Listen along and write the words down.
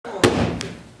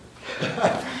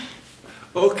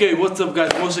Okay, what's up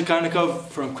guys? Moshe Karnikov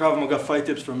from Krav Maga Fight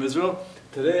Tips from Israel.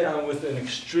 Today I'm with an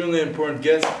extremely important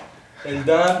guest, and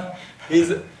Dan. He's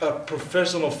a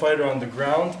professional fighter on the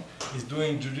ground. He's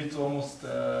doing jiu-jitsu almost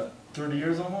 30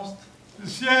 years almost?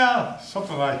 Yeah,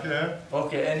 something like that.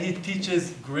 Okay, and he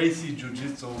teaches Gracie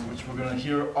Jiu-Jitsu, which we're going to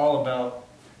hear all about.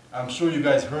 I'm sure you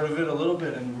guys heard of it a little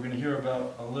bit, and we're going to hear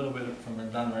about a little bit from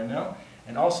Dan right now.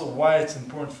 And also why it's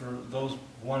important for those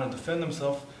who want to defend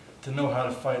themselves to know how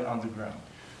to fight on the ground.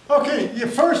 Okay,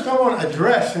 first I want to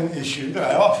address an issue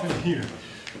that I often hear.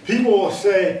 People will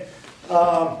say,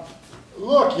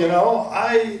 look, you know,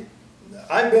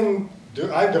 I've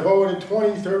devoted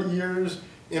 20, 30 years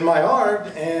in my art,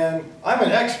 and I'm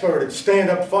an expert at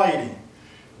stand-up fighting,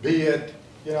 be it,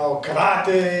 you know,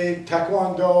 karate,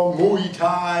 taekwondo, muay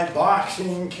thai,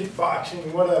 boxing,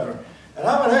 kickboxing, whatever. And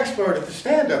I'm an expert at the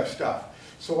stand-up stuff.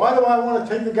 So why do I want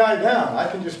to take the guy down? I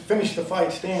can just finish the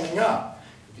fight standing up.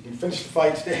 If you can finish the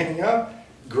fight standing up,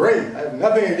 great. I have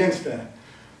nothing against that.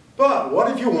 But what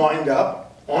if you wind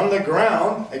up on the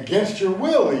ground against your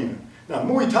will even? Now,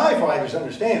 Muay Thai fighters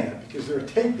understand that because there are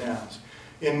takedowns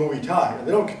in Muay Thai. They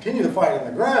don't continue to fight on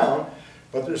the ground,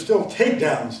 but there's still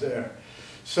takedowns there.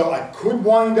 So I could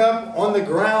wind up on the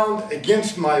ground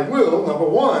against my will, number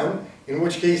one, in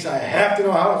which case I have to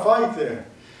know how to fight there.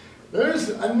 There's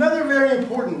another very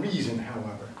important reason,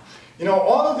 however. You know,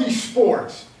 all of these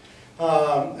sports,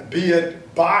 be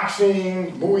it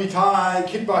boxing, Muay Thai,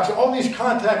 kickboxing, all these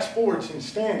contact sports in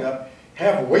stand-up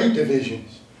have weight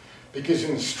divisions. Because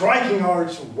in striking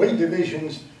arts, weight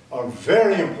divisions are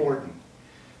very important.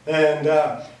 And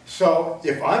so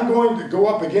if I'm going to go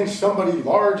up against somebody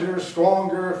larger,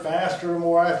 stronger, faster,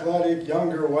 more athletic,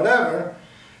 younger, whatever,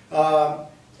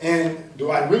 and do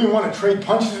I really want to trade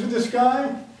punches with this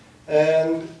guy?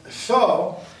 And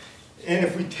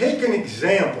if we take an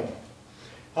example,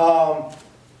 go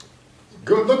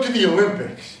look to the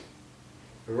Olympics,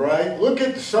 right? Look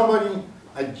at somebody,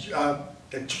 a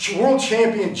world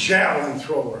champion javelin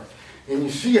thrower, and you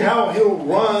see how he'll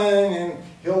run and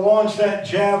he'll launch that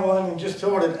javelin and just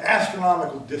throw it at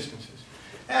astronomical distances.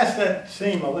 Ask that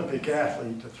same Olympic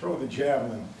athlete to throw the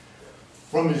javelin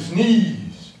from his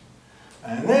knees,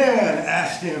 and then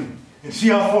ask him and see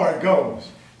how far it goes.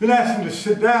 Then ask him to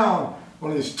sit down on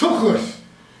his tuchus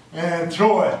and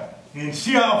throw it and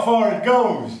see how far it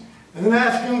goes. And then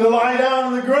ask him to lie down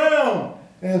on the ground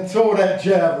and throw that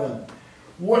javelin.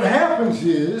 What happens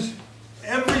is,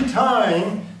 every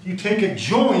time you take a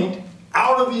joint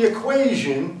out of the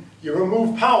equation, you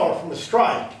remove power from a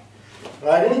strike.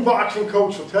 Right? Any boxing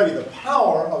coach will tell you the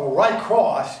power of a right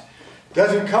cross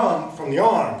doesn't come from the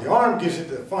arm. The arm gives it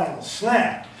the final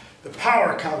snap. The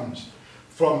power comes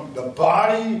from the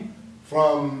body,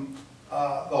 from the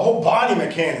whole body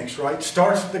mechanics, right?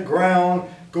 Starts at the ground,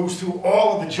 goes through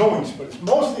all of the joints, but it's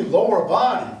mostly lower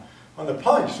body on the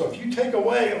punch. So if you take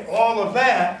away all of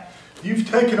that, you've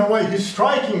taken away his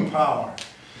striking power.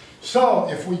 So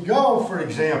if we go, for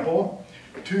example,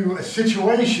 to a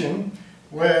situation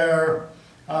where,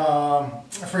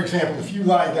 for example, if you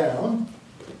lie down,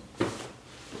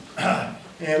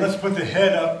 and let's put the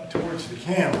head up towards the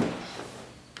camera.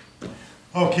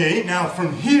 Okay, now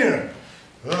from here,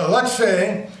 let's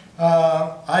say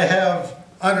I have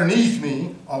underneath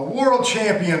me a world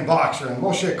champion boxer,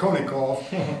 Moshe Karnikov.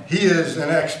 He is an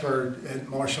expert at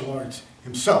martial arts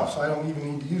himself, so I don't even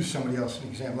need to use somebody else as an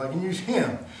example. I can use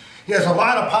him. He has a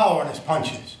lot of power in his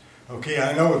punches. Okay,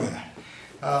 I know that.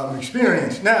 I'm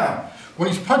experienced. Now, when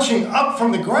he's punching up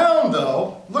from the ground,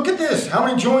 though, look at this. How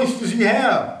many joints does he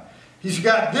have? He's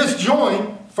got this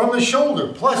joint from the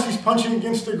shoulder, plus he's punching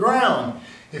against the ground.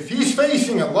 If he's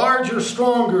facing a larger,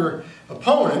 stronger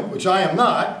opponent, which I am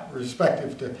not,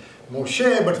 respective to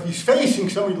Moshe, but if he's facing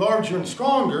somebody larger and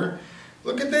stronger,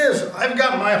 look at this. I've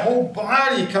got my whole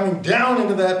body coming down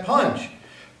into that punch.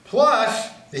 Plus,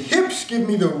 the hips give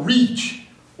me the reach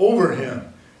over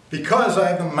him because I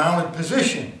have the mounted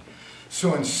position.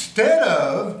 So instead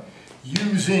of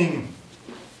using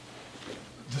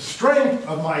the strength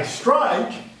of my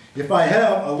strike, if I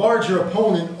have a larger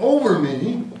opponent over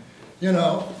me, you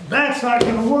know, that's not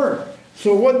going to work.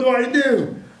 So what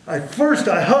do? First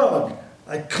I hug,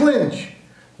 I clinch.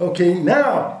 Okay,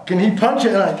 now, can he punch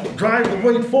it? And I drive the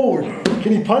weight forward.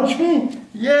 Can he punch me?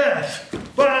 Yes,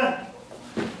 but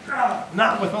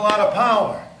not with a lot of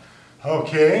power.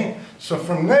 Okay, so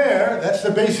from there, that's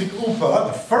the basic upa.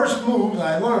 The first move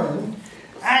I learned,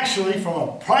 actually from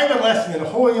a private lesson that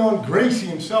Hoyon Gracie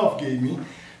himself gave me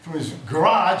from his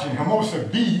garage in Hermosa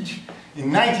Beach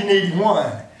in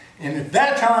 1981. And at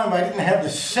that time, I didn't have the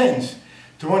sense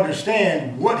to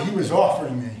understand what he was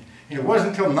offering me. It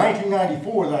wasn't until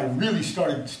 1994 that I really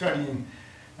started studying,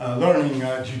 learning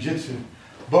jiu-jitsu.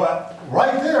 But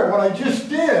right there, what I just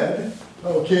did,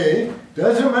 okay,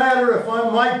 doesn't matter if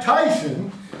I'm Mike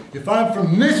Tyson, if I'm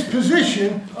from this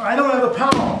position, I don't have the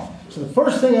power. So the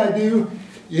first thing I do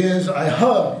is I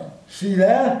hug. See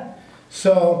that?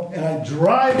 So, and I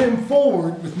drive him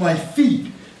forward with my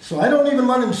feet. So I don't even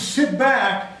let him sit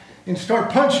back and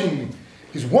start punching me.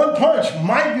 Because one punch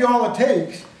might be all it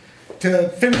takes to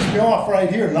finish me off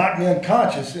right here, knock me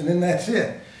unconscious, and then that's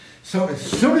it. So as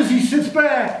soon as he sits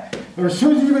back, or as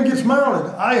soon as he even gets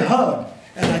mounted, I hug.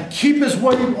 And I keep his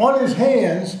weight on his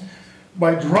hands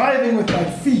by driving with my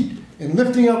feet and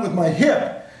lifting up with my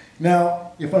hip.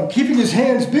 Now, if I'm keeping his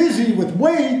hands busy with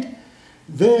weight,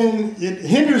 then it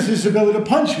hinders his ability to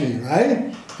punch me,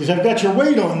 right? Because I've got your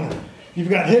weight on them. You've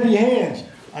got heavy hands.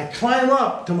 I climb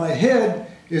up to my head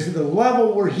is at the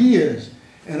level where he is.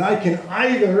 And I can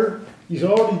either, he's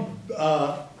already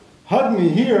hugged me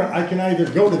here, I can either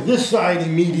go to this side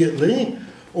immediately,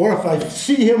 or if I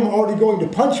see him already going to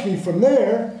punch me from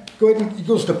there, he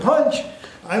goes to punch,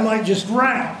 I might just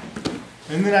wrap.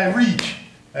 And then I reach.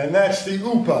 And that's the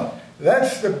upa.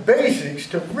 That's the basics.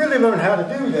 To really learn how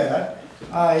to do that,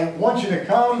 I want you to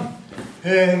come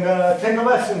and take a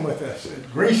lesson with us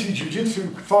at Gracie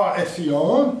Jiu-Jitsu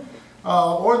Assailant,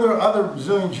 or there are other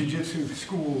Brazilian Jiu-Jitsu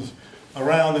schools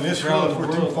around in Israel if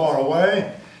we're too far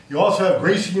away. You also have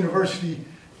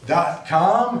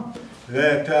gracieuniversity.com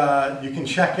that you can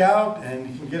check out, and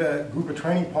you can get a group of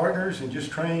training partners and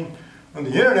just train on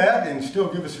the internet and still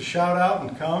give us a shout out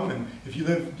and come. And if you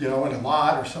live, you know, in a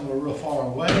lot or somewhere real far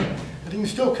away, but you can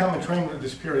still come and train with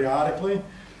us periodically.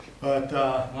 But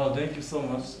well, thank you so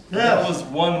much. Yes. That was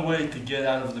one way to get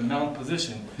out of the mount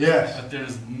position. Yes. But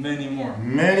there's many more.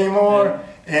 Many more.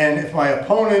 And if my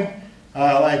opponent,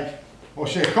 like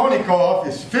Moshe Konikov,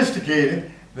 is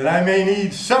sophisticated, then I may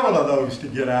need several of those to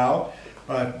get out.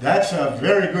 But that's a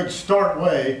very good start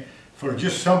way for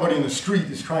just somebody in the street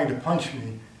that's trying to punch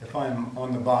me if I'm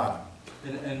on the bottom.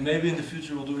 And maybe in the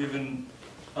future we'll do even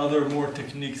other more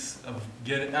techniques of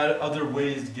getting out, other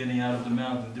ways of getting out of the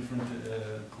mount and different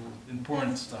cool,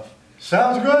 important stuff.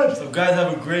 Sounds good. So guys,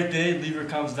 have a great day. Leave your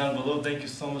comments down below. Thank you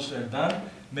so much, Erdan.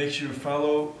 Make sure you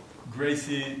follow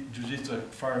Gracie Jiu-Jitsu at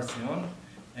Assailant,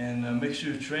 and make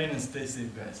sure you train and stay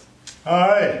safe, guys. All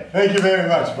right. Thank you very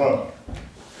much, Bo.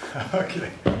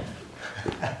 Okay.